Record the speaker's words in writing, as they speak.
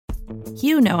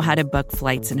You know how to book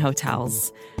flights and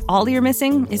hotels. All you're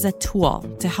missing is a tool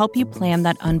to help you plan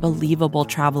that unbelievable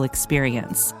travel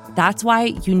experience. That's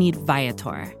why you need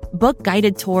Viator. Book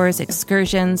guided tours,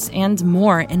 excursions, and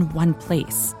more in one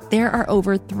place. There are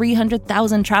over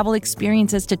 300,000 travel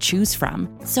experiences to choose from,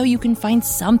 so you can find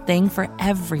something for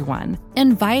everyone.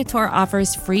 And Viator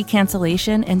offers free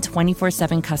cancellation and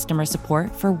 24/7 customer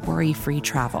support for worry-free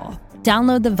travel.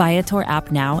 Download the Viator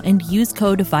app now and use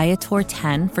code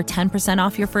Viator10 for 10%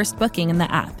 off your first booking in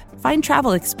the app. Find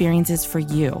travel experiences for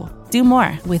you. Do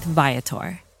more with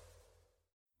Viator.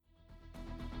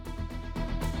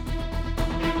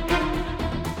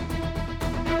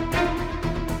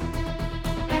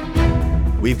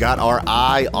 We've got our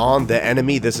eye on the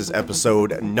enemy. This is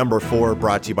episode number 4,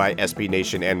 brought to you by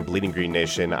SBNation and Bleeding Green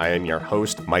Nation. I am your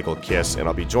host, Michael Kist, and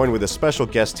I'll be joined with a special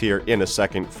guest here in a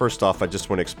second. First off, I just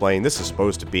want to explain, this is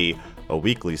supposed to be a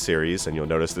weekly series, and you'll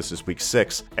notice this is week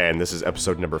 6, and this is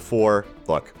episode number 4.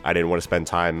 Look, I didn't want to spend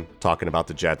time talking about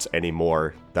the Jets any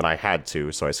more than I had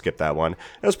to, so I skipped that one.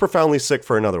 I was profoundly sick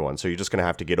for another one, so you're just going to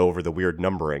have to get over the weird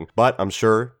numbering. But I'm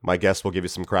sure my guest will give you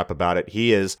some crap about it.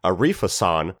 He is Arif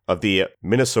Hasan of the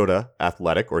Minnesota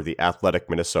Athletic, or the Athletic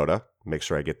Minnesota. Make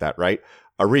sure I get that right.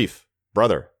 Arif,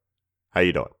 brother, how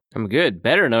you doing? I'm good.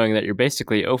 Better knowing that you're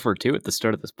basically 0 for 2 at the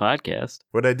start of this podcast.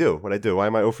 What'd I do? Why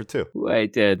am I 0 for 2?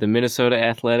 Wait, the Minnesota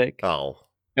Athletic. Oh.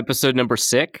 Episode number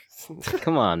 6?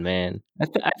 Come on, man. I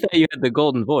thought you had the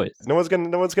golden voice. No one's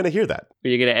gonna hear that. Are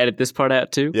you gonna edit this part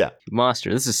out too? Yeah.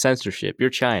 Monster, this is censorship. You're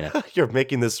China. You're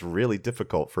making this really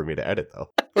difficult for me to edit,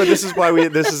 though. Well, this is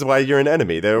why you're an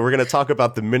enemy. We're gonna talk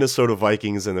about the Minnesota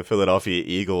Vikings and the Philadelphia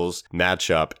Eagles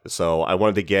matchup. So I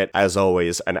wanted to get, as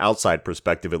always, an outside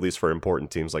perspective, at least for important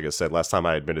teams. Like I said, last time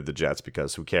I admitted the Jets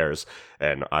because who cares?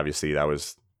 And obviously that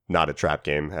was not a trap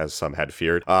game, as some had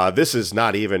feared. This is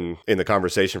not even in the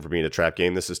conversation for being a trap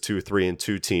game. This is 2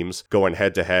 3-2 teams going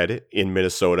head-to-head in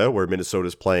Minnesota, where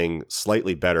Minnesota's playing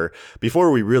slightly better. Before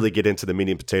we really get into the meat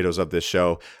and potatoes of this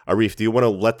show, Arif, do you want to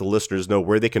let the listeners know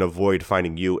where they can avoid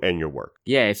finding you and your work?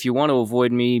 Yeah, if you want to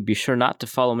avoid me, be sure not to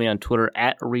follow me on Twitter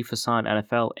at Arif Hasan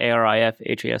NFL,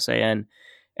 ArifHasan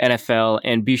NFL,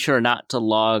 and be sure not to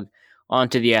log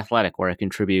onto The Athletic, where I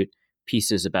contribute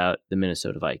pieces about the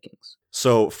Minnesota Vikings.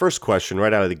 So, first question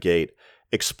right out of the gate.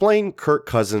 Explain Kirk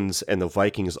Cousins and the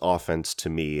Vikings offense to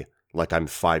me like I'm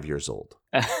 5 years old.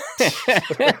 That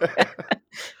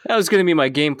was going to be my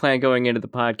game plan going into the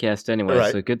podcast anyway,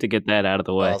 right. So good to get that out of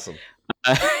the way. Awesome.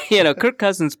 Kirk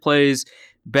Cousins plays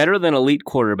better than elite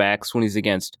quarterbacks when he's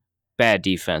against bad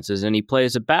defenses, and he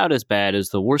plays about as bad as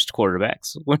the worst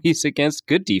quarterbacks when he's against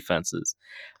good defenses.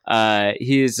 So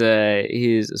this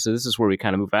is where we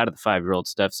kind of move out of the 5-year-old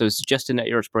stuff. So it's suggested net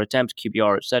yards per attempt,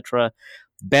 QBR, etc.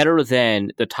 Better than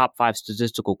the top 5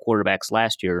 statistical quarterbacks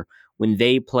last year when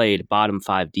they played bottom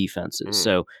 5 defenses.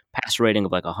 So pass rating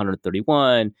of like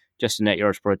 131, just net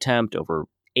yards per attempt over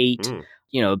 8,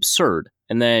 absurd.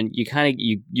 And then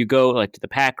you go like to the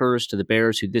Packers, to the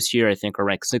Bears, who this year I think are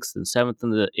ranked 6th and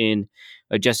 7th in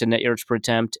adjusted net yards per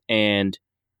attempt, and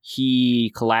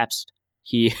he collapsed.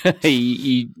 He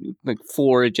like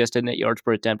 4 adjusted net yards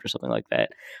per attempt or something like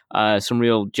that. Some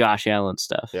real Josh Allen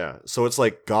stuff. Yeah. So it's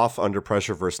like Goff under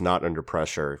pressure versus not under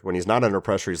pressure. When he's not under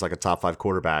pressure, he's like a top 5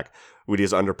 quarterback. When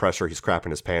he's under pressure, he's crapping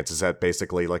his pants. Is that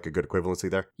basically like a good equivalency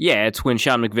there? Yeah, it's when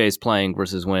Sean McVay's playing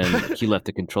versus when he left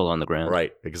the control on the ground.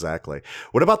 Right, exactly.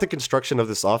 What about the construction of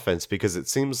this offense? Because it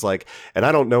seems like, and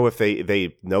I don't know if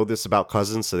they know this about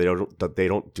Cousins, so they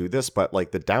don't do this, but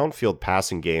like the downfield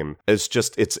passing game is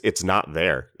just it's not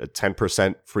there. A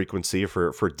 10% frequency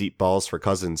for deep balls for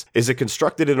Cousins. Is it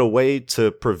constructed in a way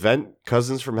to prevent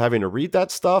Cousins from having to read that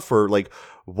stuff, or like?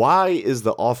 Why is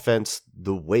the offense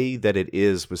the way that it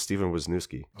is with Steven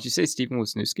Wisniewski? Did you say Steven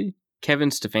Wisniewski? Kevin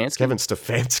Stefanski? Kevin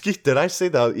Stefanski? Did I say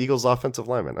the Eagles offensive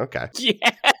lineman? Okay.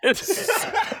 Yes.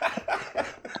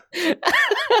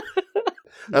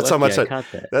 That's how much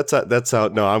that's how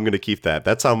no, I'm going to keep that.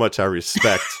 That's how much I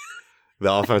respect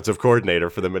the offensive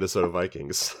coordinator for the Minnesota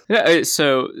Vikings. Yeah,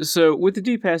 so with the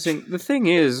deep passing, the thing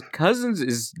is, Cousins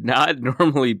is not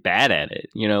normally bad at it.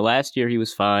 Last year he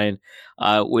was fine.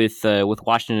 With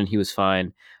Washington, he was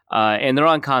fine. And they're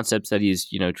on concepts that he's,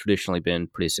 traditionally been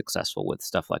pretty successful with,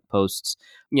 stuff like posts,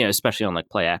 especially on like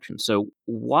play action. So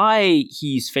why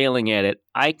he's failing at it,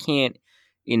 I can't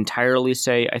entirely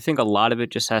say. I think a lot of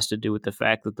it just has to do with the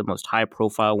fact that the most high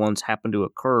profile ones happen to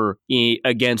occur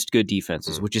against good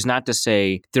defenses, which is not to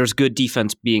say there's good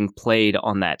defense being played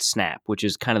on that snap, which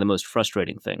is kind of the most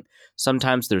frustrating thing.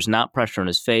 Sometimes there's not pressure on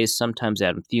his face. Sometimes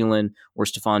Adam Thielen or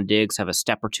Stephon Diggs have a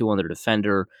step or two on their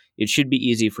defender. It should be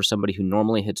easy for somebody who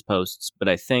normally hits posts, but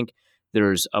I think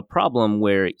there's a problem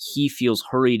where he feels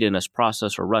hurried in his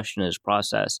process or rushed in his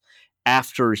process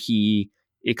after he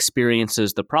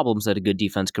experiences the problems that a good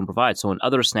defense can provide. So in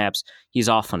other snaps, he's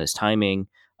off on his timing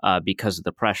because of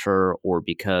the pressure or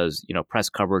because, press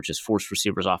coverage has forced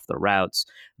receivers off their routes.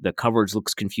 The coverage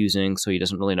looks confusing, so he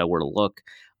doesn't really know where to look.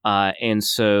 And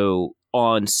so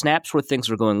on snaps where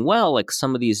things are going well, like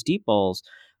some of these deep balls,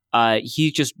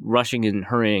 he's just rushing and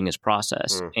hurrying his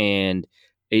process, and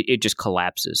it just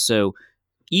collapses. So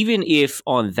even if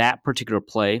on that particular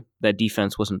play, that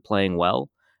defense wasn't playing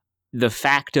well, the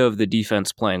fact of the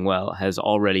defense playing well has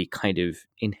already kind of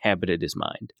inhabited his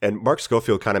mind. And Mark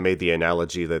Schofield kind of made the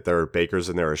analogy that there are bakers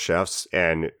and there are chefs,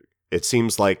 and it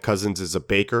seems like Cousins is a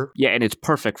baker. Yeah, and it's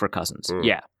perfect for Cousins.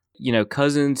 Yeah.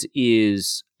 Cousins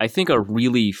is, I think, a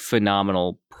really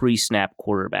phenomenal pre-snap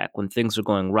quarterback when things are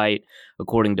going right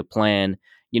according to plan.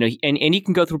 And he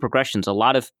can go through progressions. A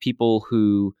lot of people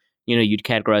who you'd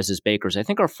categorize as bakers, I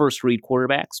think are first read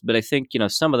quarterbacks, but I think,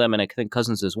 some of them, and I think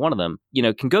Cousins is one of them,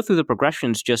 can go through the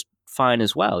progressions just fine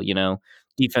as well.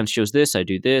 Defense shows this, I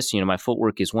do this, my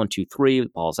footwork is 1, 2, 3, the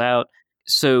ball's out.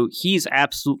 So he's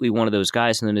absolutely one of those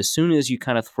guys. And then as soon as you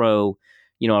kind of throw,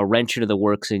 a wrench into the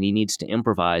works and he needs to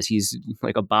improvise, he's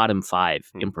like a bottom 5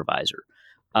 improviser.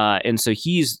 And so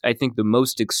he's, I think, the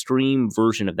most extreme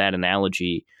version of that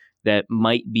analogy that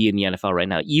might be in the NFL right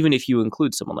now, even if you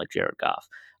include someone like Jared Goff.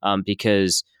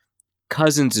 Because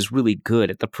Cousins is really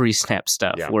good at the pre-snap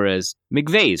stuff, whereas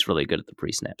McVay is really good at the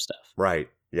pre-snap stuff. Right.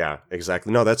 Yeah,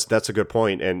 exactly. No, that's a good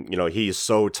point. And, he's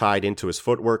so tied into his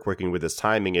footwork, working with his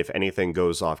timing. If anything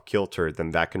goes off kilter,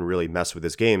 then that can really mess with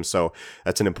his game. So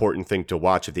that's an important thing to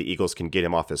watch if the Eagles can get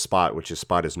him off his spot, which his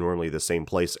spot is normally the same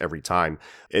place every time.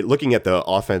 Looking at the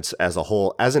offense as a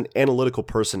whole, as an analytical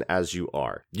person as you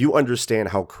are, you understand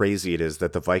how crazy it is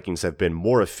that the Vikings have been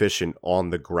more efficient on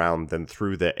the ground than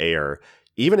through the air.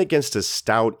 Even against a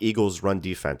stout Eagles run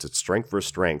defense, it's strength for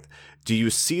strength. Do you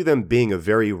see them being a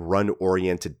very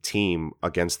run-oriented team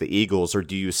against the Eagles, or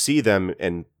do you see them,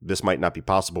 and this might not be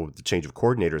possible with the change of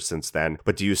coordinators since then,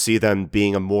 but do you see them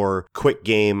being a more quick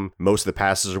game? Most of the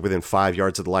passes are within 5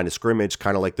 yards of the line of scrimmage,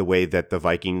 kind of like the way that the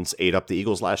Vikings ate up the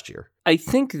Eagles last year? I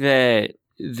think that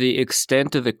the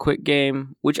extent of the quick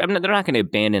game, which they're not going to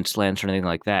abandon slants or anything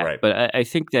like that, right. But I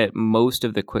think that most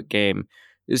of the quick game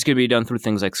is going to be done through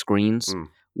things like screens,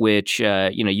 which,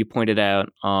 you pointed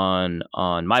out on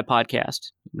my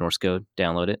podcast, Norse Code,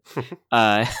 download it,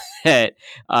 that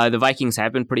the Vikings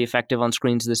have been pretty effective on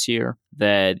screens this year,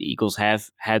 that the Eagles have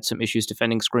had some issues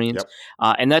defending screens.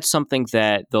 Yep. And that's something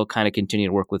that they'll kind of continue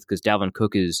to work with because Dalvin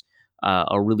Cook is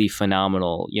a really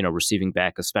phenomenal, receiving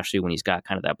back, especially when he's got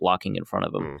kind of that blocking in front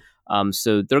of him.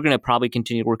 So they're going to probably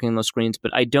continue working on those screens,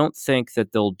 but I don't think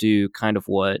that they'll do kind of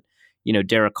what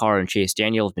Derek Carr and Chase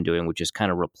Daniel have been doing, which is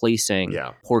kind of replacing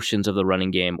portions of the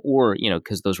running game or,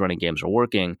 because those running games are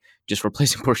working, just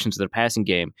replacing portions of their passing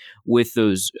game with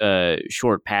those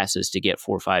short passes to get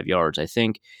 4 or 5 yards. I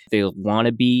think they want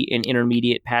to be an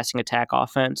intermediate passing attack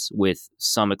offense with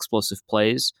some explosive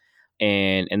plays.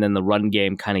 And then the run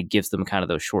game kind of gives them kind of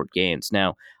those short gains.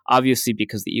 Now, obviously,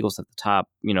 because the Eagles have the top,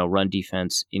 run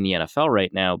defense in the NFL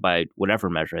right now by whatever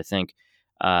measure, I think,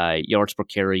 yards per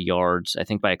carry, yards. I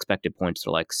think by expected points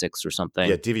they're like 6 or something.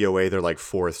 Yeah, DVOA they're like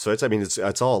 4th. So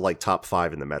it's all like top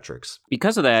 5 in the metrics.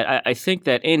 Because of that, I think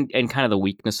that and kind of the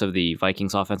weakness of the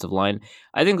Vikings offensive line,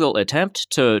 I think they'll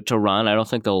attempt to run. I don't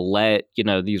think they'll let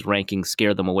these rankings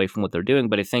scare them away from what they're doing.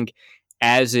 But I think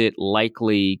as it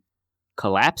likely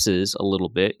collapses a little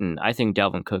bit, and I think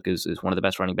Dalvin Cook is one of the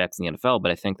best running backs in the NFL,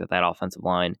 but I think that offensive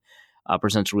line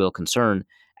presents a real concern.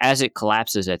 As it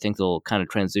collapses, I think they'll kind of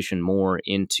transition more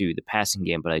into the passing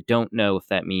game, but I don't know if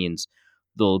that means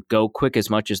they'll go quick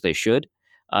as much as they should,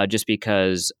 just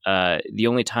because the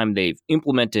only time they've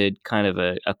implemented kind of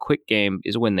a quick game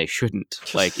is when they shouldn't,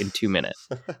 like in 2 minutes.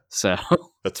 So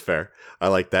that's fair. I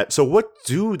like that. So what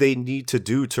do they need to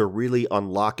do to really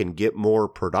unlock and get more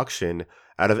production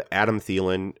out of Adam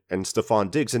Thielen and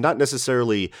Stephon Diggs, and not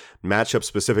necessarily matchup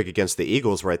specific against the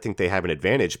Eagles where I think they have an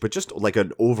advantage, but just like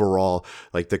an overall,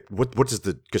 like what does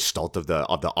the gestalt of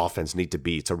the offense need to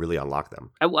be to really unlock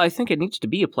them? I think it needs to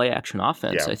be a play action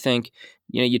offense. Yeah. I think,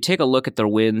 you take a look at their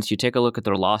wins, you take a look at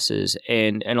their losses,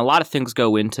 and a lot of things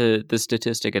go into the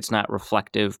statistic. It's not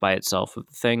reflective by itself of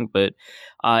the thing, but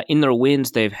in their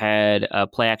wins, they've had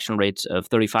play action rates of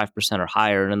 35% or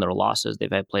higher, and in their losses,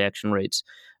 they've had play action rates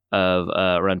of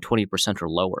around 20% or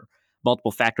lower.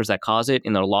 Multiple factors that cause it.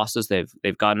 In their losses,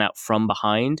 they've gotten out from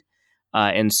behind,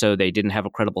 and so they didn't have a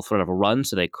credible threat of a run,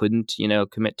 so they couldn't,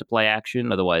 commit to play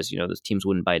action. Otherwise, those teams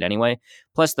wouldn't bite anyway.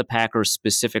 Plus, the Packers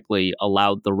specifically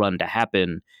allowed the run to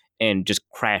happen, and just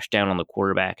crash down on the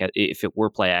quarterback if it were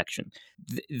play action.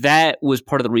 That was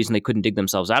part of the reason they couldn't dig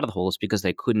themselves out of the hole, is because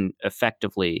they couldn't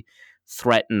effectively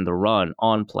threaten the run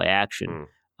on play action.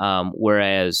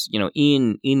 Whereas,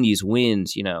 in these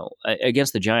wins,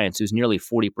 against the Giants, it was nearly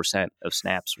 40% of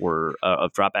snaps were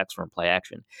of dropbacks from play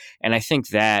action. And I think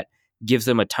that gives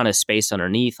them a ton of space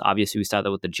underneath. Obviously, we saw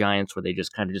that with the Giants, where they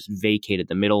just kind of just vacated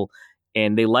the middle,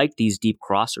 and they like these deep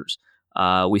crossers.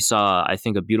 We saw, I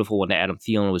think, a beautiful one to Adam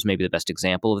Thielen was maybe the best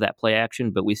example of that play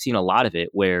action, but we've seen a lot of it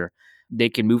where they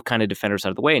can move kind of defenders out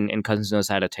of the way, and Cousins knows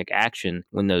how to take action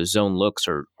when those zone looks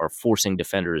are forcing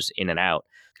defenders in and out.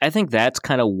 I think that's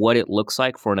kind of what it looks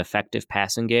like for an effective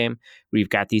passing game, where you've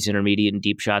got these intermediate and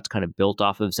deep shots kind of built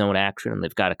off of zone action, and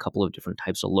they've got a couple of different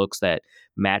types of looks that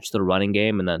match the running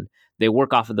game, and then they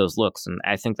work off of those looks. And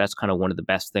I think that's kind of one of the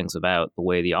best things about the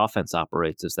way the offense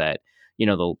operates, is that,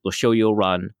 they'll show you a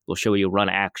run, they'll show you a run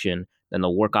action, then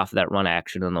they'll work off of that run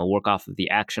action, and they'll work off of the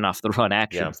action off the run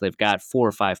action. Yeah. So they've got 4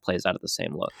 or 5 plays out of the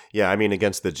same look. Yeah, I mean,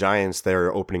 against the Giants,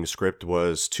 their opening script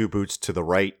was 2 boots to the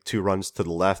right, 2 runs to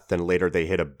the left. Then later they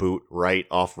hit a boot right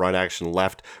off run action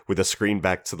left with a screen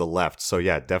back to the left. So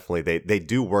yeah, definitely they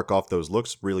do work off those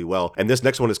looks really well. And this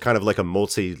next one is kind of like a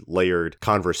multi-layered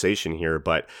conversation here,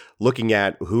 but looking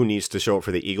at who needs to show up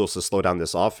for the Eagles to slow down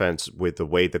this offense with the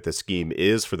way that the scheme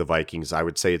is for the Vikings, I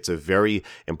would say it's a very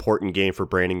important game for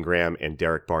Brandon Graham and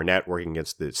Derek Barnett, working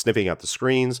against sniffing out the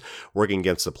screens, working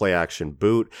against the play action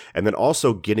boot, and then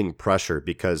also getting pressure,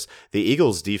 because the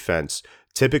Eagles defense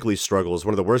typically struggles.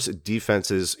 One of the worst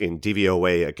defenses in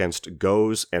DVOA against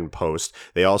goes and post.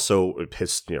 They also,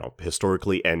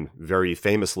 historically and very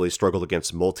famously struggled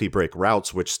against multi-break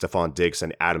routes, which Stephon Diggs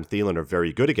and Adam Thielen are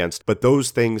very good against. But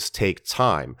those things take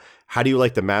time. How do you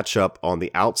like the matchup on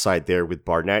the outside there with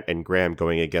Barnett and Graham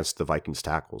going against the Vikings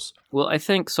tackles? Well, I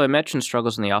think, so I mentioned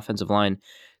struggles in the offensive line.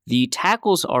 The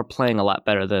tackles are playing a lot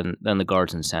better than the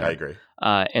guards and center. I agree.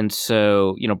 And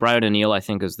so, Brian O'Neill, I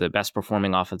think, is the best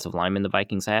performing offensive lineman the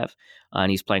Vikings have,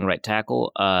 and he's playing right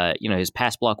tackle. His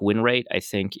pass block win rate, I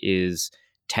think, is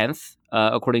 10th,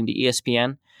 according to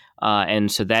ESPN. And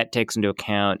so that takes into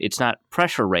account, it's not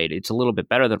pressure rate. It's a little bit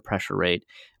better than pressure rate.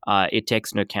 It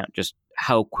takes into account just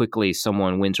how quickly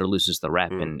someone wins or loses the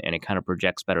rep, and it kind of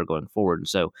projects better going forward. And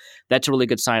so that's a really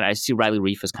good sign. I see Riley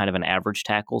Reiff as kind of an average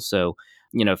tackle. So,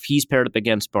 if he's paired up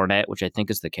against Barnett, which I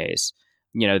think is the case,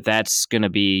 that's going to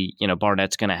be,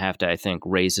 Barnett's going to have to, I think,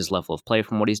 raise his level of play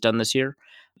from what he's done this year.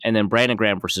 And then Brandon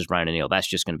Graham versus Brian O'Neill, that's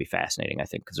just going to be fascinating, I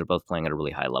think, because they're both playing at a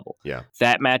really high level. Yeah.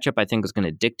 That matchup, I think, is going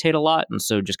to dictate a lot. And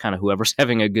so just kind of whoever's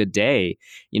having a good day,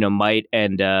 might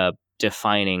end up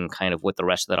defining kind of what the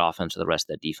rest of that offense or the rest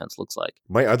of that defense looks like.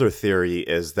 My other theory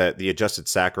is that the adjusted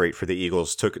sack rate for the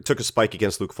Eagles took a spike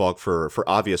against Luke Falk for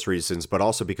obvious reasons, but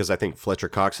also because I think Fletcher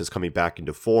Cox is coming back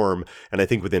into form, and I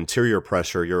think with interior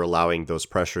pressure, you're allowing those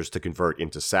pressures to convert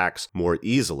into sacks more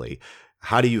easily.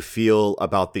 How do you feel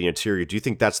about the interior? Do you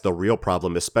think that's the real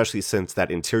problem, especially since that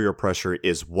interior pressure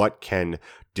is what can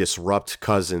disrupt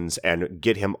Cousins and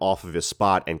get him off of his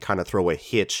spot and kind of throw a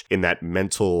hitch in that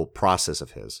mental process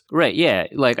of his? Right, yeah.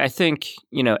 Like, I think,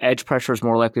 edge pressure is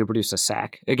more likely to produce a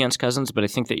sack against Cousins, but I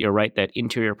think that you're right that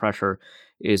interior pressure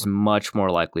is much more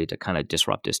likely to kind of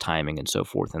disrupt his timing and so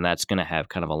forth, and that's going to have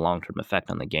kind of a long-term effect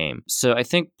on the game. So I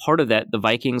think part of that, the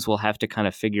Vikings will have to kind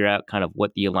of figure out kind of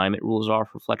what the alignment rules are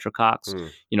for Fletcher Cox,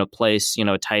 place,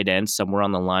 a tight end somewhere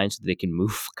on the line so they can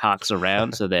move Cox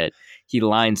around so that he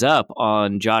lines up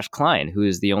on Josh Klein, who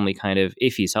is the only kind of,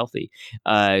 if he's healthy,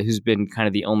 who's been kind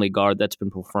of the only guard that's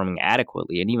been performing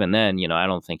adequately. And even then, I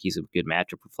don't think he's a good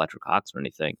matchup for Fletcher Cox or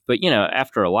anything. But,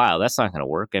 after a while, that's not going to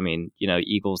work. I mean,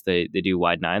 Eagles, they do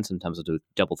wide nine. Sometimes they'll do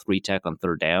double 3-tech on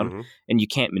third down. And you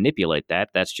can't manipulate that.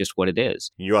 That's just what it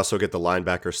is. You also get the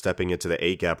linebacker stepping into the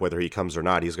A-gap. Whether he comes or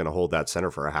not, he's going to hold that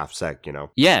center for a half sec,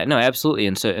 Yeah, no, absolutely.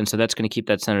 And so that's going to keep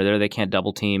that center there. They can't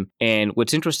double team. And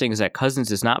what's interesting is that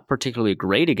Cousins is not particularly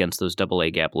great against those double A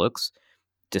gap looks,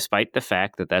 despite the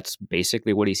fact that that's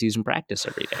basically what he sees in practice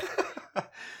every day.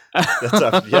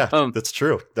 That's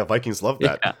true. The Vikings love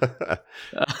that.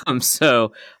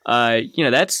 Yeah.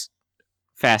 That's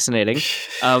fascinating.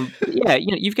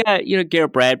 You've got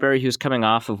Garrett Bradbury, who's coming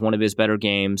off of one of his better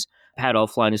games. Pat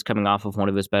Elflein is coming off of one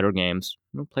of his better games,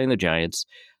 playing the Giants.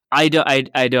 I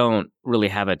don't really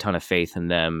have a ton of faith in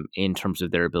them in terms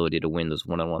of their ability to win those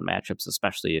one-on-one matchups,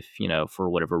 especially if, for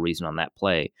whatever reason on that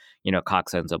play,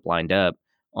 Cox ends up lined up.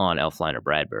 on Elflein or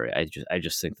Bradbury. I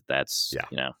just think that's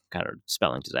kind of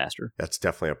spelling disaster. That's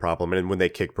definitely a problem. And when they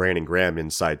kick Brandon Graham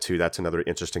inside too, that's another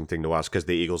interesting thing to watch, because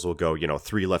the Eagles will go,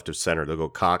 3 left of center. They'll go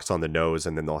Cox on the nose,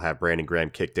 and then they'll have Brandon Graham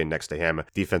kicked in next to him,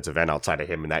 defensive end outside of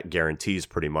him, and that guarantees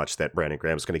pretty much that Brandon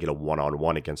Graham is going to get a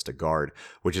one-on-one against a guard,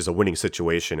 which is a winning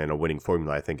situation and a winning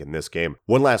formula, I think, in this game.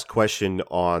 One last question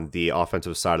on the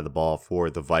offensive side of the ball for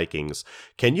the Vikings.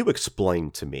 Can you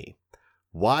explain to me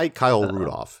why Kyle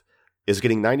Rudolph is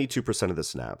getting 92% of the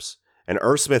snaps, and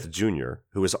Irv Smith Jr.,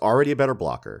 who is already a better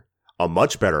blocker, a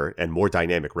much better and more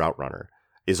dynamic route runner,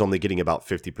 is only getting about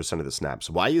 50% of the snaps?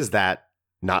 Why is that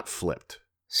not flipped?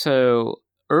 So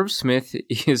Irv Smith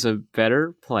is a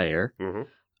better player.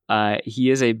 Mm-hmm.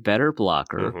 He is a better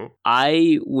blocker. Mm-hmm.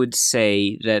 I would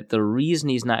say that the reason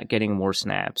he's not getting more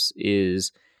snaps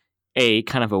is a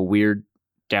kind of a weird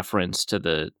deference to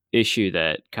the issue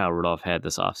that Kyle Rudolph had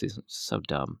this offseason. So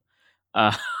dumb.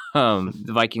 The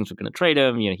Vikings were going to trade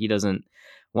him. He doesn't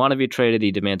want to be traded.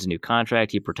 He demands a new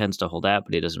contract. He pretends to hold out,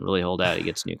 but he doesn't really hold out. He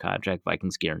gets a new contract.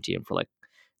 Vikings guarantee him for like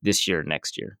this year,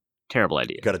 next year. Terrible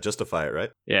idea. Got to justify it, right?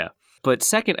 Yeah. But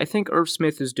second, I think Irv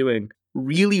Smith is doing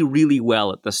really, really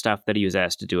well at the stuff that he was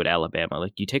asked to do at Alabama.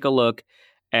 Like, you take a look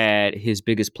at his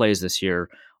biggest plays this year,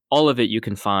 all of it you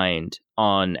can find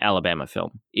on Alabama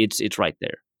film. It's right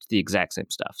there. It's the exact same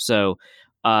stuff. So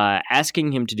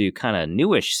asking him to do kind of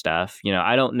newish stuff,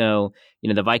 I don't know.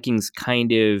 The Vikings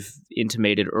kind of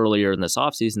intimated earlier in this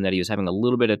offseason that he was having a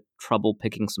little bit of trouble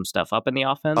picking some stuff up in the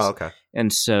offense. Oh, okay.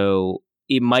 And so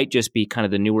it might just be kind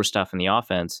of the newer stuff in the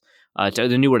offense.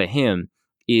 The newer to him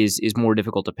is more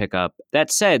difficult to pick up.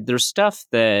 That said, there's stuff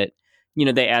that,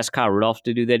 they asked Kyle Rudolph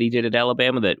to do that he did at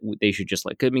Alabama that they should just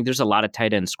there's a lot of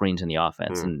tight end screens in the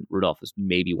offense, and Rudolph is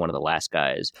maybe one of the last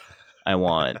guys I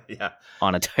want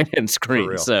on a tight end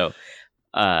screen. So,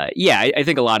 I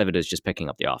think a lot of it is just picking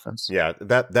up the offense. Yeah,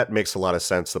 that makes a lot of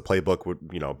sense. The playbook would,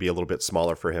 be a little bit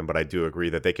smaller for him, but I do agree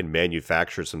that they can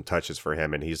manufacture some touches for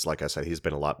him, and he's, like I said, he's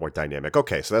been a lot more dynamic.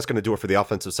 Okay, so that's going to do it for the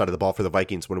offensive side of the ball for the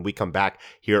Vikings. When we come back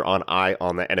here on Eye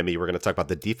on the Enemy, we're going to talk about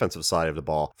the defensive side of the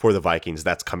ball for the Vikings.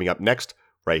 That's coming up next,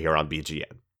 right here on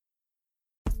BGN.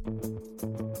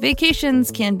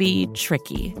 Vacations can be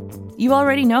tricky. You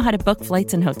already know how to book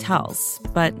flights and hotels,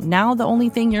 but now the only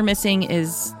thing you're missing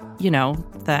is,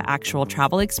 the actual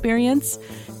travel experience.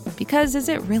 Because is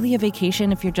it really a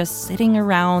vacation if you're just sitting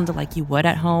around like you would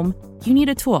at home? You need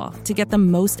a tool to get the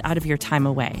most out of your time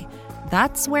away.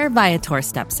 That's where Viator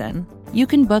steps in. You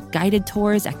can book guided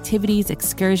tours, activities,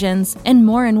 excursions, and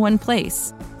more in one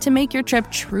place to make your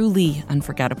trip truly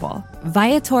unforgettable.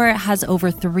 Viator has over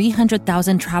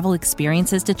 300,000 travel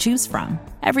experiences to choose from.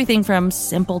 Everything from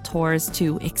simple tours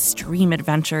to extreme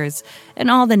adventures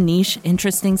and all the niche,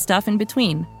 interesting stuff in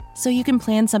between. So you can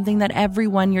plan something that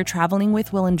everyone you're traveling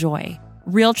with will enjoy.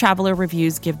 Real traveler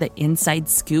reviews give the inside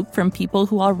scoop from people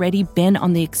who already been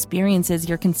on the experiences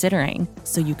you're considering,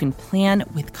 so you can plan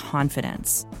with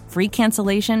confidence. Free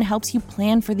cancellation helps you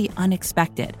plan for the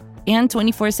unexpected. And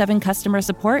 24/7 customer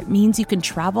support means you can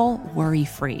travel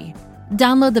worry-free.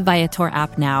 Download the Viator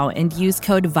app now and use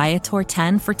code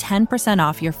Viator10 for 10%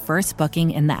 off your first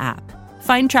booking in the app.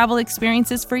 Find travel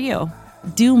experiences for you.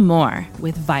 Do more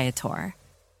with Viator.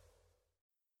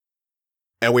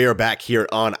 And we are back here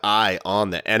on Eye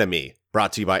on the Enemy,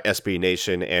 brought to you by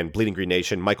SBNation and Bleeding Green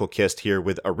Nation. Michael Kist here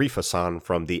with Arif Hasan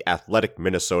from the Athletic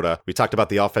Minnesota. We talked about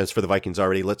the offense for the Vikings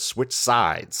already. Let's switch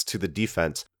sides to the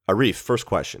defense. Arif, first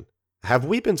question. Have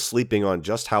we been sleeping on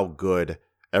just how good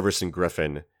Everson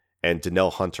Griffen and Danielle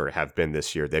Hunter have been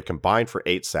this year? They've combined for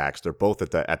 8 sacks. They're both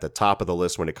at the top of the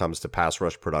list when it comes to pass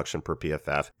rush production per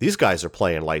PFF. These guys are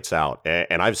playing lights out,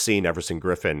 and I've seen Everson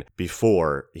Griffen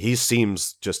before. He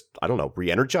seems just,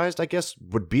 re-energized, I guess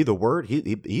would be the word.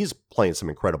 He's playing some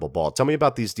incredible ball. Tell me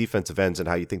about these defensive ends and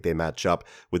how you think they match up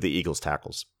with the Eagles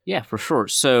tackles. Yeah, for sure.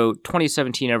 So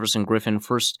 2017 Everson Griffen,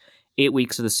 first 8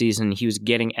 weeks of the season, he was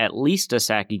getting at least a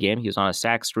sack a game. He was on a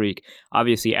sack streak,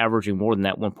 obviously averaging more than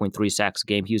that, 1.3 sacks a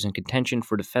game. He was in contention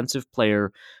for Defensive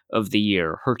Player of the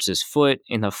Year. Hurts his foot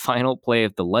in the final play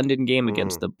of the London game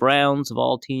against the Browns, of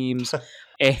all teams,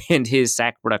 and his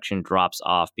sack production drops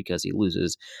off because he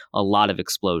loses a lot of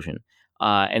explosion.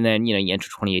 And then, you enter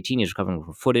 2018, he's recovering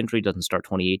from a foot injury, doesn't start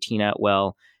 2018 out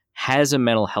well, has a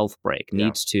mental health break,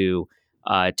 needs to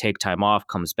take time off,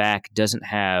 comes back, doesn't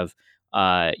have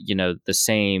the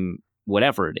same,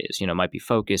 whatever it is, it might be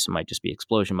focus, it might just be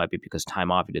explosion, might be because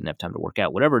time off, he didn't have time to work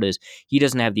out, whatever it is, he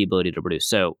doesn't have the ability to produce.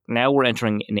 So now we're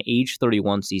entering an age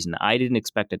 31 season. I didn't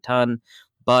expect a ton,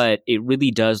 but it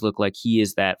really does look like he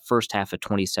is that first half of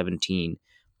 2017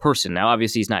 person. Now,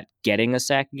 obviously he's not getting a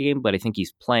sack a game, but I think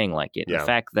he's playing like it. Yeah. The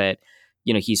fact that,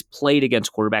 he's played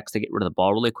against quarterbacks that get rid of the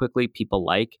ball really quickly. People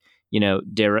like,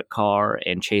 Derek Carr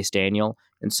and Chase Daniel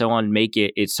and so on.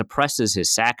 It suppresses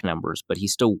his sack numbers, but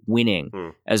he's still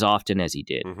winning as often as he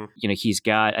did. He's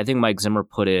got, I think Mike Zimmer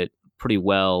put it pretty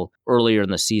well earlier in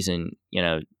the season,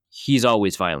 he's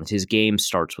always violent. His game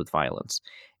starts with violence.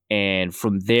 And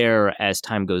from there, as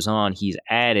time goes on, he's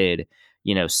added,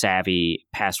 savvy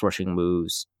pass rushing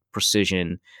moves,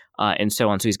 precision, and so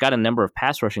on. So he's got a number of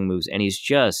pass rushing moves, and he's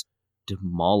just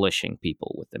demolishing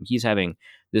people with them. He's having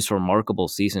this remarkable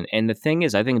season. And the thing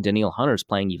is, I think Danielle Hunter's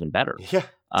playing even better.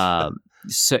 Yeah.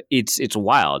 So it's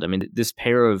wild. I mean, this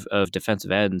pair of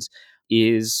defensive ends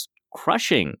is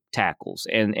crushing tackles,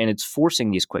 and it's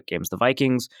forcing these quick games. The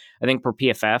Vikings, I think per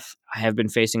PFF, have been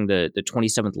facing the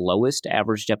 27th lowest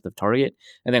average depth of target.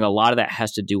 I think a lot of that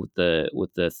has to do with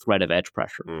the threat of edge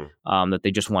pressure, that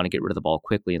they just want to get rid of the ball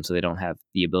quickly, and so they don't have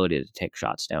the ability to take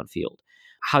shots downfield.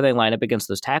 How they line up against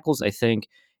those tackles, I think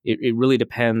it really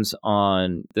depends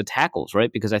on the tackles,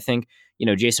 right? Because I think,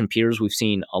 Jason Peters, we've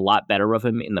seen a lot better of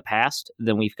him in the past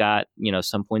than we've got,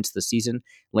 some points this season.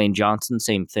 Lane Johnson,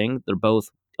 same thing. They're both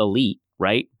elite,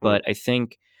 right? But I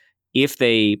think if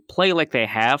they play like they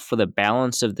have for the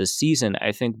balance of the season,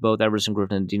 I think both Everson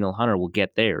Griffin and Danielle Hunter will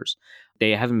get theirs.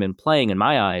 They haven't been playing, in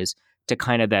my eyes, to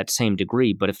kind of that same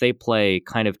degree. But if they play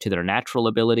kind of to their natural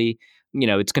ability,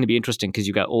 it's going to be interesting because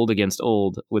you've got old against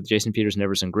old with Jason Peters and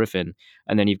Everson Griffin,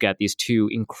 and then you've got these two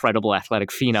incredible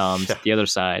athletic phenoms at the other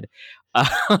side.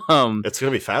 It's going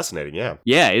to be fascinating, yeah.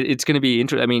 Yeah, it's going to be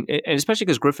interesting. I mean, and especially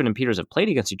because Griffin and Peters have played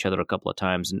against each other a couple of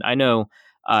times, and I know,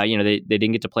 they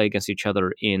didn't get to play against each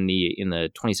other in the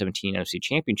 2017 NFC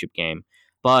Championship game,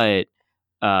 but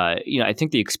I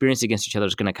think the experience against each other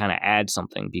is going to kind of add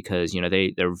something because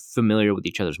they're familiar with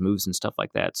each other's moves and stuff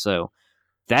like that. So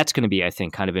that's going to be, I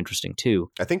think, kind of interesting too.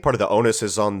 I think part of the onus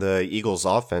is on the Eagles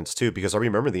offense too, because I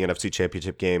remember the NFC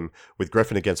Championship game with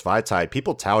Griffin against Vaitai.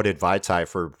 People touted Vaitai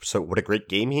for what a great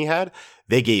game he had.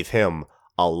 They gave him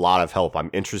a lot of help. I'm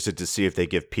interested to see if they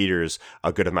give Peters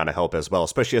a good amount of help as well,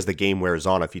 especially as the game wears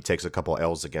on if he takes a couple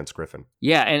L's against Griffin.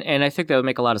 Yeah, and I think that would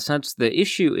make a lot of sense. The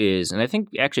issue is, and I think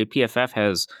actually PFF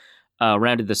has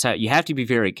rounded this out, you have to be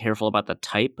very careful about the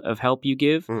type of help you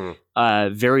give.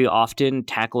 Very often,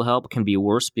 tackle help can be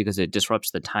worse because it disrupts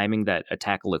the timing that a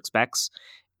tackle expects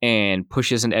and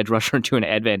pushes an edge rusher into an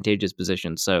advantageous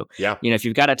position. So, if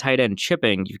you've got a tight end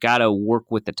chipping, you've got to work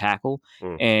with the tackle.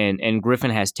 And Griffin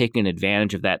has taken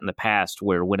advantage of that in the past,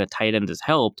 where when a tight end is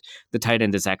helped, the tight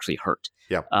end is actually hurt.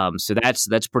 So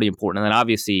that's pretty important. And then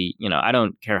obviously, I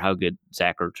don't care how good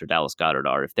Zach Ertz or Dallas Goedert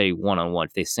are. If they one-on-one,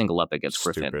 if they single up against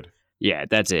Griffin, yeah,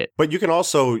 that's it. But you can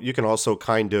also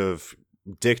kind of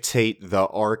dictate the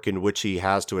arc in which he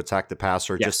has to attack the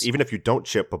passer, just even if you don't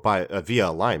chip, but via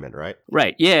alignment, right?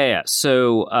 Right. Yeah.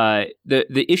 So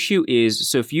the issue is,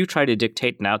 so if you try to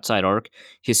dictate an outside arc,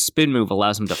 his spin move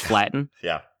allows him to flatten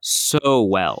so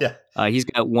well. He's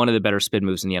got one of the better spin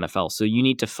moves in the NFL. So you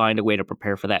need to find a way to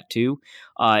prepare for that too.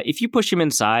 If you push him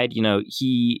inside,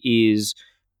 he is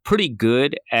pretty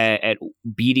good at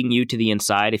beating you to the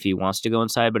inside if he wants to go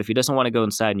inside. But if he doesn't want to go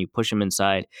inside and you push him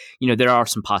inside, there are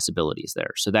some possibilities there.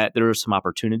 So that there are some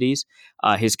opportunities.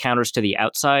 His counters to the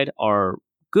outside are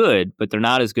good, but they're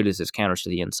not as good as his counters to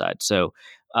the inside. So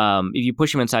if you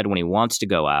push him inside when he wants to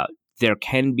go out, there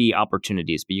can be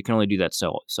opportunities, but you can only do that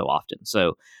so often.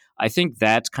 So I think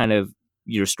that's kind of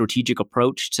your strategic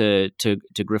approach to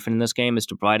Griffin in this game, is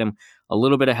to provide him a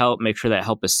little bit of help, make sure that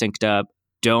help is synced up.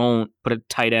 Don't put a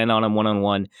tight end on him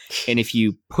one-on-one. And if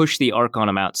you push the arc on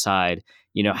him outside,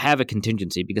 have a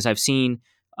contingency, because I've seen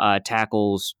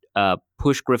tackles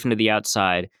push Griffin to the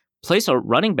outside, place a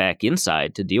running back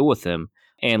inside to deal with him,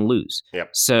 and lose.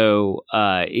 So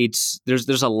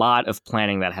there's a lot of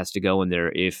planning that has to go in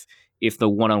there if the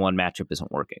one-on-one matchup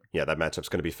isn't working. Yeah, that matchup's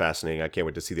going to be fascinating. I can't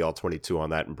wait to see the all-22 on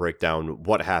that and break down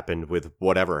what happened with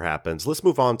whatever happens. Let's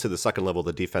move on to the second level of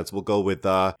the defense. We'll go with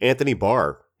Anthony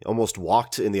Barr. Almost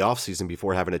walked in the offseason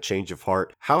before having a change of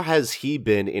heart. How has he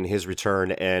been in his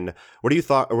return, and what are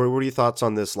your thoughts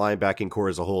on this linebacking core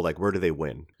as a whole? Like, where do they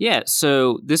win? Yeah,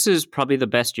 so this is probably the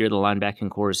best year the linebacking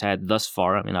core has had thus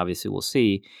far. I mean, obviously we'll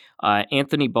see.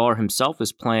 Anthony Barr himself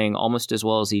is playing almost as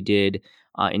well as he did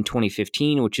in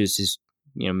 2015, which is his,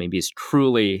 maybe is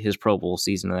truly his Pro Bowl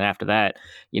season. And after that,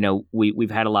 we've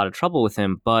had a lot of trouble with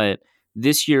him, but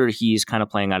this year, he's kind of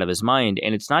playing out of his mind,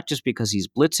 and it's not just because he's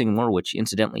blitzing more, which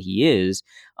incidentally he is,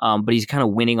 but he's kind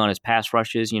of winning on his pass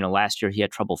rushes. Last year he had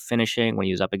trouble finishing when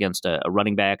he was up against a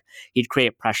running back. He'd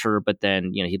create pressure, but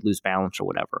then, he'd lose balance or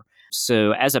whatever.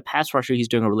 So as a pass rusher, he's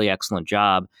doing a really excellent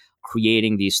job.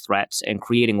 creating these threats and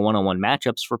creating one-on-one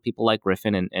matchups for people like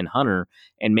Griffin and Hunter,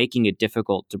 and making it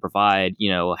difficult to provide,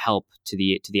 help to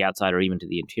the outside or even to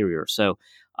the interior. So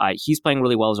he's playing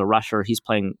really well as a rusher. He's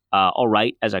playing all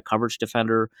right as a coverage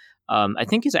defender. I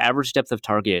think his average depth of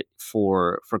target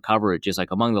for coverage is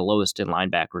like among the lowest in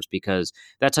linebackers, because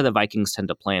that's how the Vikings tend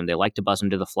to play him. They like to buzz him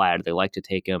to the flat. They like to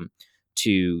take him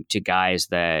to guys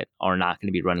that are not going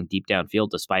to be running deep downfield,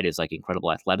 despite his like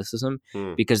incredible athleticism,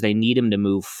 because they need him to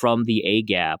move from the A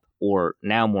gap, or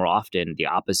now more often the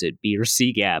opposite B or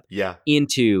C gap,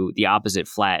 into the opposite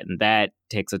flat, and that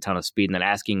takes a ton of speed. And then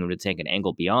asking him to take an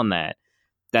angle beyond that,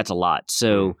 that's a lot.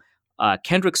 So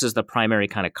Kendricks is the primary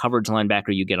kind of coverage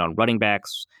linebacker you get on running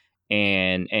backs,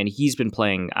 and he's been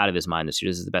playing out of his mind this year.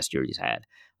 This is the best year he's had.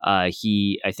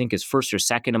 He, I think, is first or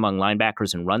second among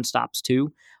linebackers in run stops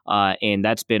too, and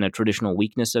that's been a traditional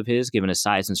weakness of his, given his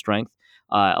size and strength.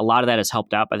 A lot of that is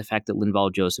helped out by the fact that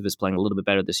Linval Joseph is playing a little bit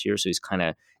better this year, so he's kind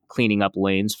of cleaning up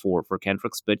lanes for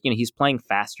Kendricks. But he's playing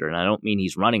faster, and I don't mean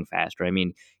he's running faster. I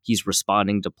mean he's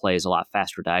responding to plays a lot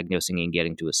faster, diagnosing and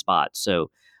getting to a spot.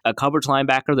 So a coverage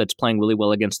linebacker that's playing really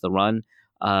well against the run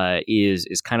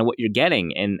is kind of what you're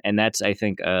getting, and that's, I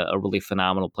think, a really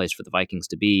phenomenal place for the Vikings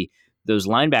to be. Those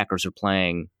linebackers are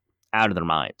playing out of their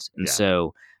minds. And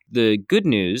so the good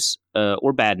news,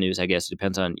 or bad news, I guess, it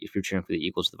depends on if you're cheering for the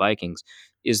Eagles or the Vikings,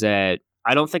 is that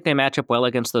I don't think they match up well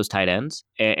against those tight ends.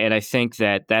 And I think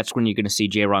that that's when you're going to see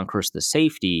Jaron Kearse, the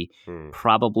safety,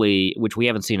 probably, which we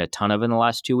haven't seen a ton of in the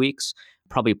last 2 weeks,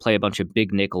 probably play a bunch of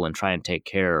big nickel and try and take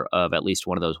care of at least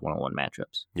one of those one-on-one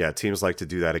matchups. Yeah, teams like to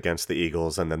do that against the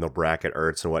Eagles, and then they'll bracket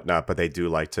Ertz and whatnot, but they do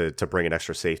like to bring an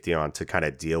extra safety on to kind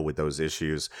of deal with those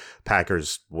issues.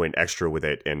 Packers went extra with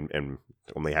it and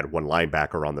only had one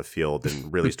linebacker on the field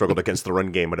and really struggled against the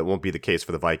run game, but it won't be the case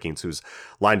for the Vikings, whose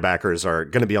linebackers are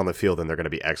going to be on the field and they're going to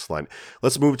be excellent.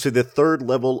 Let's move to the third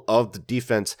level of the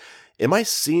defense. Am I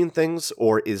seeing things,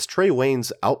 or is Trey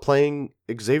Waynes outplaying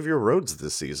Xavier Rhodes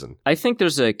this season? I think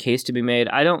there's a case to be made.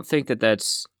 I don't think that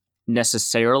that's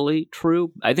necessarily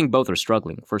true. I think both are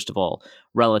struggling, first of all,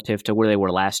 relative to where they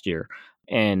were last year.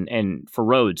 And for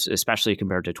Rhodes, especially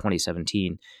compared to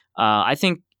 2017, I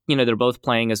think, they're both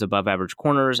playing as above average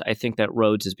corners. I think that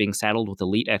Rhodes is being saddled with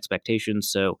elite expectations.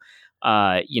 So,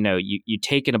 you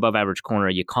take an above average corner,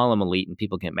 you call him elite, and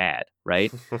people get mad,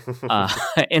 right?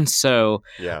 And so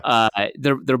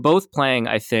they're both playing,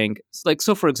 I think,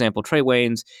 so for example, Trey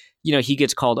Waynes, he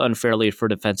gets called unfairly for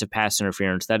defensive pass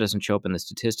interference. That doesn't show up in the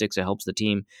statistics. It helps the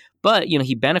team. But,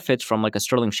 he benefits from like a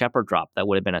Sterling Shepard drop that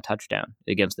would have been a touchdown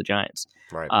against the Giants.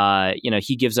 Right.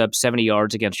 He gives up 70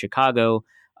 yards against Chicago.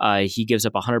 He gives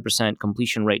up 100%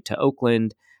 completion rate to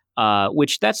Oakland.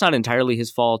 Which that's not entirely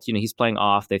his fault. He's playing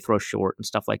off. They throw short and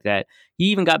stuff like that. He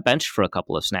even got benched for a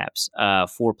couple of snaps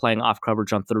for playing off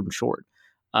coverage on 3rd and short.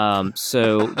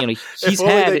 So he's if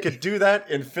only they could do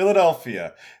that in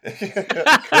Philadelphia.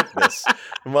 Goodness,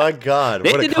 my God,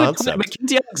 what a concept!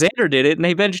 Mackenzie Alexander did it, and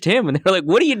they benched him, and they're like,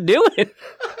 "What are you doing?"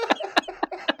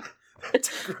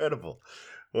 That's incredible.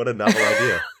 What a novel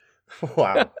idea.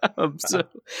 Wow.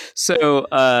 So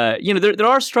there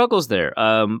are struggles there.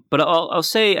 But I'll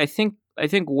say I think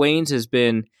Waynes has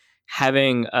been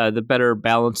having the better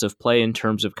balance of play in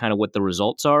terms of kind of what the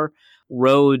results are.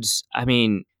 Rhodes,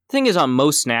 the thing is, on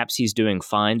most snaps he's doing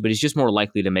fine, but he's just more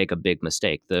likely to make a big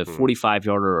mistake. The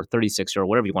 45-yarder or 36-yarder,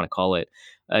 whatever you want to call it,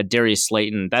 Darius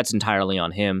Slayton, that's entirely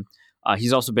on him.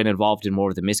 He's also been involved in more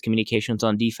of the miscommunications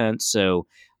on defense. So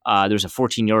there's a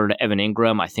 14-yarder to Evan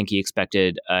Ingram. I think he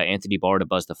expected Anthony Barr to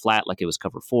buzz the flat like it was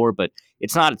cover 4, but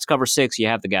it's not. It's cover 6. You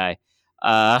have the guy.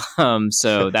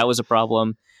 So that was a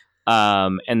problem.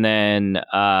 And then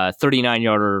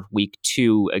 39-yarder week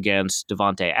 2 against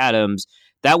Devontae Adams.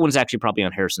 That one's actually probably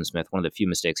on Harrison Smith, one of the few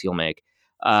mistakes he'll make,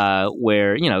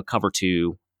 where, cover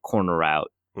 2, corner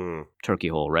out, turkey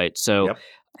hole, right? So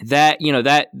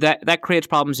that creates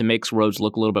problems and makes Rhodes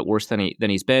look a little bit worse than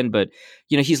he's been. But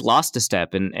he's lost a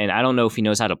step, and I don't know if he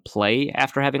knows how to play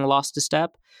after having lost a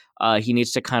step. He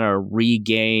needs to kind of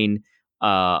regain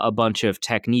a bunch of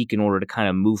technique in order to kind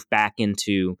of move back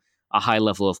into a high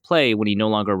level of play when he no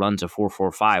longer runs a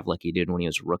 4.45 like he did when he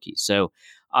was a rookie. So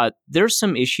there's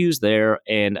some issues there,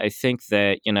 and I think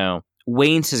that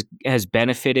Waynes has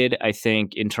benefited, I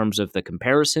think, in terms of the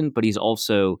comparison, but he's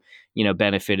also,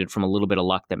 benefited from a little bit of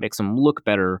luck that makes him look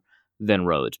better than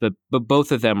Rhodes. But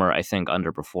both of them are, I think,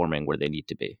 underperforming where they need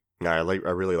to be. Yeah, I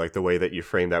really like the way that you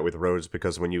frame that with Rhodes,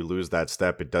 because when you lose that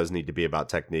step, it does need to be about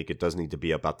technique. It does need to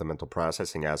be about the mental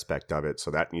processing aspect of it.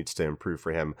 So that needs to improve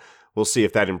for him. We'll see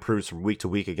if that improves from week to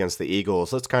week against the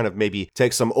Eagles. Let's kind of maybe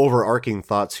take some overarching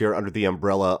thoughts here under the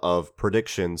umbrella of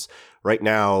predictions. Right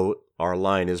now, our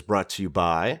line is brought to you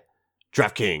by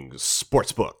DraftKings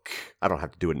Sportsbook. I don't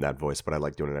have to do it in that voice, but I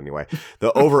like doing it anyway.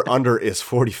 The over-under is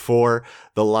 44.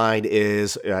 The line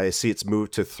is, I see it's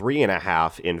moved to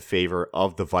 3.5 in favor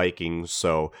of the Vikings.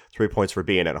 So 3 points for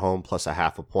being at home plus a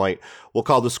half a point. We'll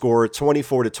call the score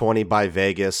 24-20 by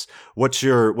Vegas. What's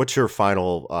your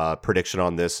final prediction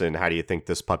on this, and how do you think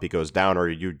this puppy goes down? Or are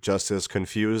you just as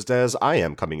confused as I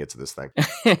am coming into this thing?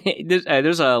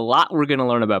 There's a lot we're going to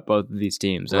learn about both of these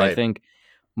teams. And Right. I think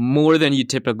more than you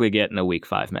typically get in a Week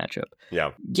 5 matchup.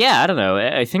 Yeah. Yeah, I don't know.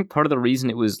 I think part of the reason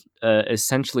it was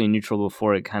essentially neutral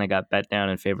before it kind of got bet down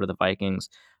in favor of the Vikings,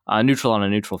 neutral on a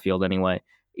neutral field anyway,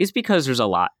 is because there's a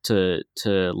lot to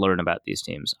learn about these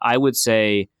teams. I would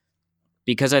say,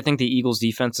 because I think the Eagles'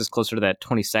 defense is closer to that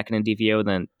 22nd in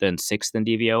DVO than 6th in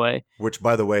DVOA. Which,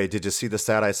 by the way, did you see the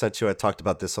stat I sent you? I talked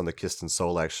about this on the Kist and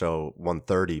Solak show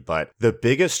 130, but the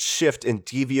biggest shift in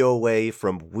DVOA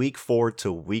from week 4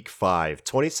 to week 5,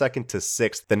 22nd to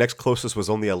 6th, the next closest was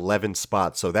only 11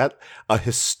 spots. So that a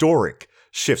historic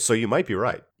shift. So you might be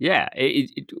right. Yeah,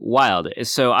 wild.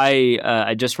 So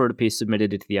I just wrote a piece,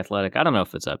 submitted it to The Athletic. I don't know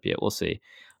if it's up yet. We'll see.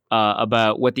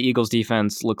 About what the Eagles'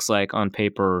 defense looks like on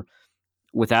paper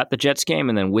without the Jets game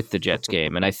and then with the Jets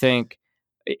game. And I think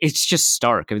it's just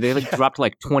stark. I mean, they dropped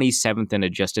 27th in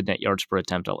adjusted net yards per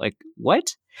attempt. Like,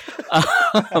 what?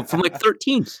 From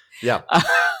 13th. Yeah.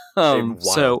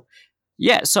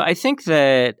 So I think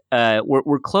that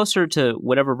we're closer to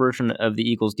whatever version of the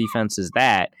Eagles defense is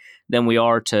that than we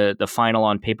are to the final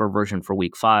on paper version for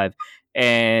week 5.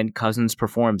 And Cousins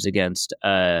performs against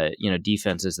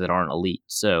defenses that aren't elite.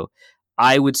 So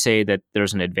I would say that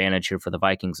there's an advantage here for the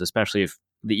Vikings, especially if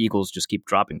the Eagles just keep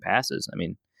dropping passes. I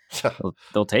mean,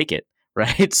 they'll take it,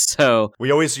 right? So we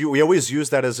always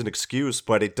use that as an excuse,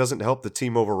 but it doesn't help the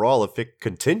team overall if it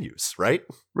continues, right?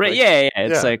 Right? Yeah.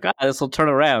 It's this will turn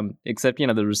around. Except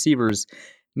the receivers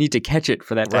need to catch it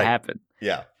for that to happen.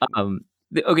 Yeah.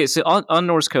 Okay, so on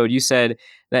Norse Code, you said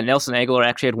that Nelson Aguilar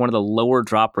actually had one of the lower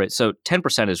drop rates. So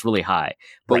 10% is really high,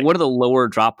 but one of the lower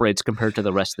drop rates compared to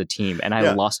the rest of the team. And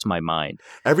I lost my mind.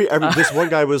 This one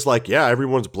guy was like, yeah,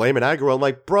 everyone's blaming Aguilar. I'm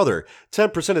like, brother,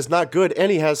 10% is not good.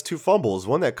 And he has 2 fumbles,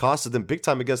 one that costed them big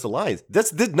time against the Lions.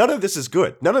 None of this is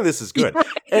good. None of this is good. Right.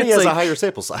 And he has a higher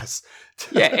sample size.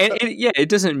 It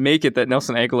doesn't make it that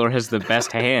Nelson Aguilar has the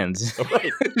best hands.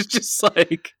 Right. It's just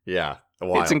yeah.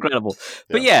 Wild. It's incredible.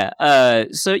 But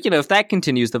so if that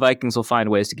continues, the Vikings will find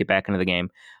ways to get back into the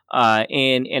game.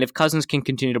 And if Cousins can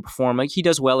continue to perform, he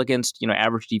does well against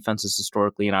average defenses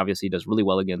historically, and obviously he does really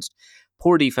well against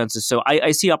poor defenses. So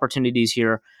I see opportunities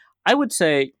here. I would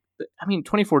say,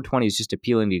 24-20 is just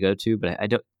appealing to go to, but I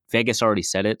don't. Vegas already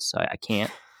said it, so I can't.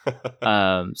 So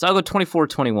I'll go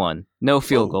 24-21. No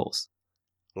field goals.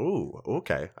 Ooh,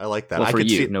 okay. I like that. Well, I could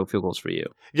see no field goals for you.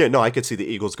 Yeah, no, I could see the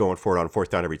Eagles going for it on 4th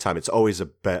down every time. It's always a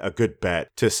good bet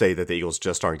to say that the Eagles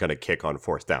just aren't going to kick on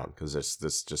 4th down because this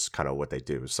is just kind of what they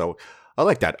do. So I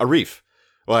like that. Arif.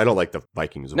 Well, I don't like the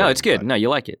Vikings. No, it's good. No, you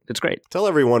like it. It's great. Tell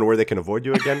everyone where they can avoid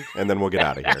you again, and then we'll get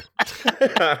out of here.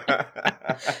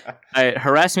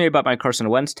 Harass me about my Carson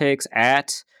Wentz takes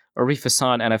at Arif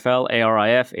Hasan NFL,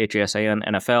 Arif Hasan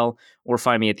NFL, or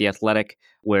find me at The Athletic,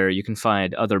 where you can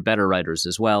find other better writers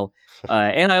as well.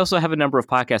 And I also have a number of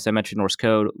podcasts. I mentioned Norse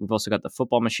Code. We've also got The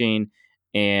Football Machine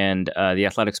and The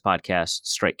Athletics podcast,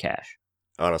 Straight Cash.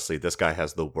 Honestly, this guy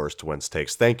has the worst Wentz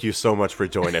takes. Thank you so much for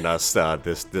joining us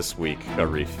this week,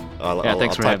 Arif. I'll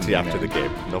talk to you after the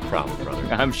game. No problem, brother.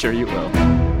 I'm sure you will.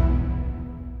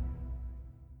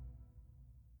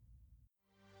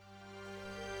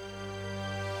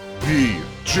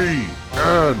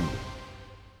 BGN.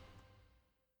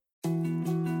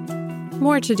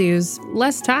 More to-dos,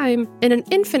 less time, and an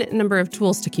infinite number of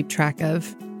tools to keep track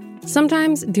of.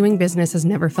 Sometimes doing business has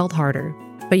never felt harder,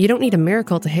 but you don't need a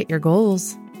miracle to hit your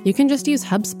goals. You can just use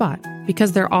HubSpot,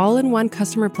 because their all-in-one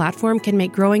customer platform can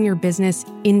make growing your business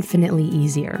infinitely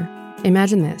easier.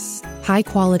 Imagine this: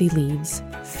 high-quality leads,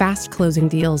 fast closing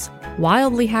deals,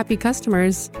 wildly happy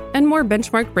customers, and more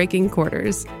benchmark-breaking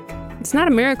quarters. It's not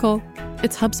a miracle,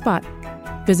 it's HubSpot.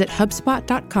 Visit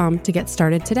HubSpot.com to get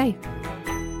started today.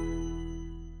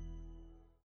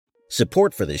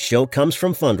 Support for this show comes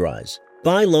from Fundrise.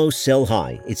 Buy low, sell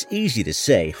high. It's easy to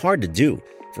say, hard to do.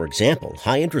 For example,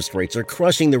 high interest rates are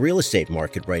crushing the real estate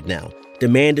market right now.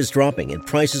 Demand is dropping and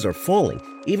prices are falling,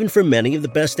 even for many of the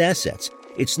best assets.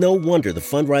 It's no wonder the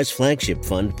Fundrise Flagship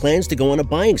Fund plans to go on a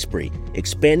buying spree,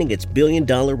 expanding its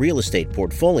billion-dollar real estate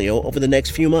portfolio over the next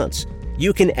few months.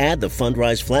 You can add the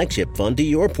Fundrise Flagship Fund to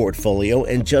your portfolio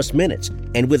in just minutes,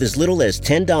 and with as little as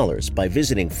 $10 by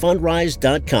visiting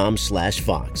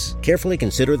fundrise.com/Fox. Carefully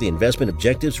consider the investment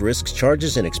objectives, risks,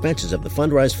 charges, and expenses of the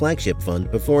Fundrise Flagship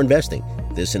Fund before investing.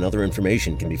 This and other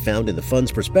information can be found in the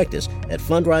fund's prospectus at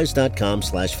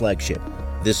fundrise.com/flagship.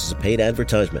 This is a paid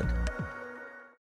advertisement.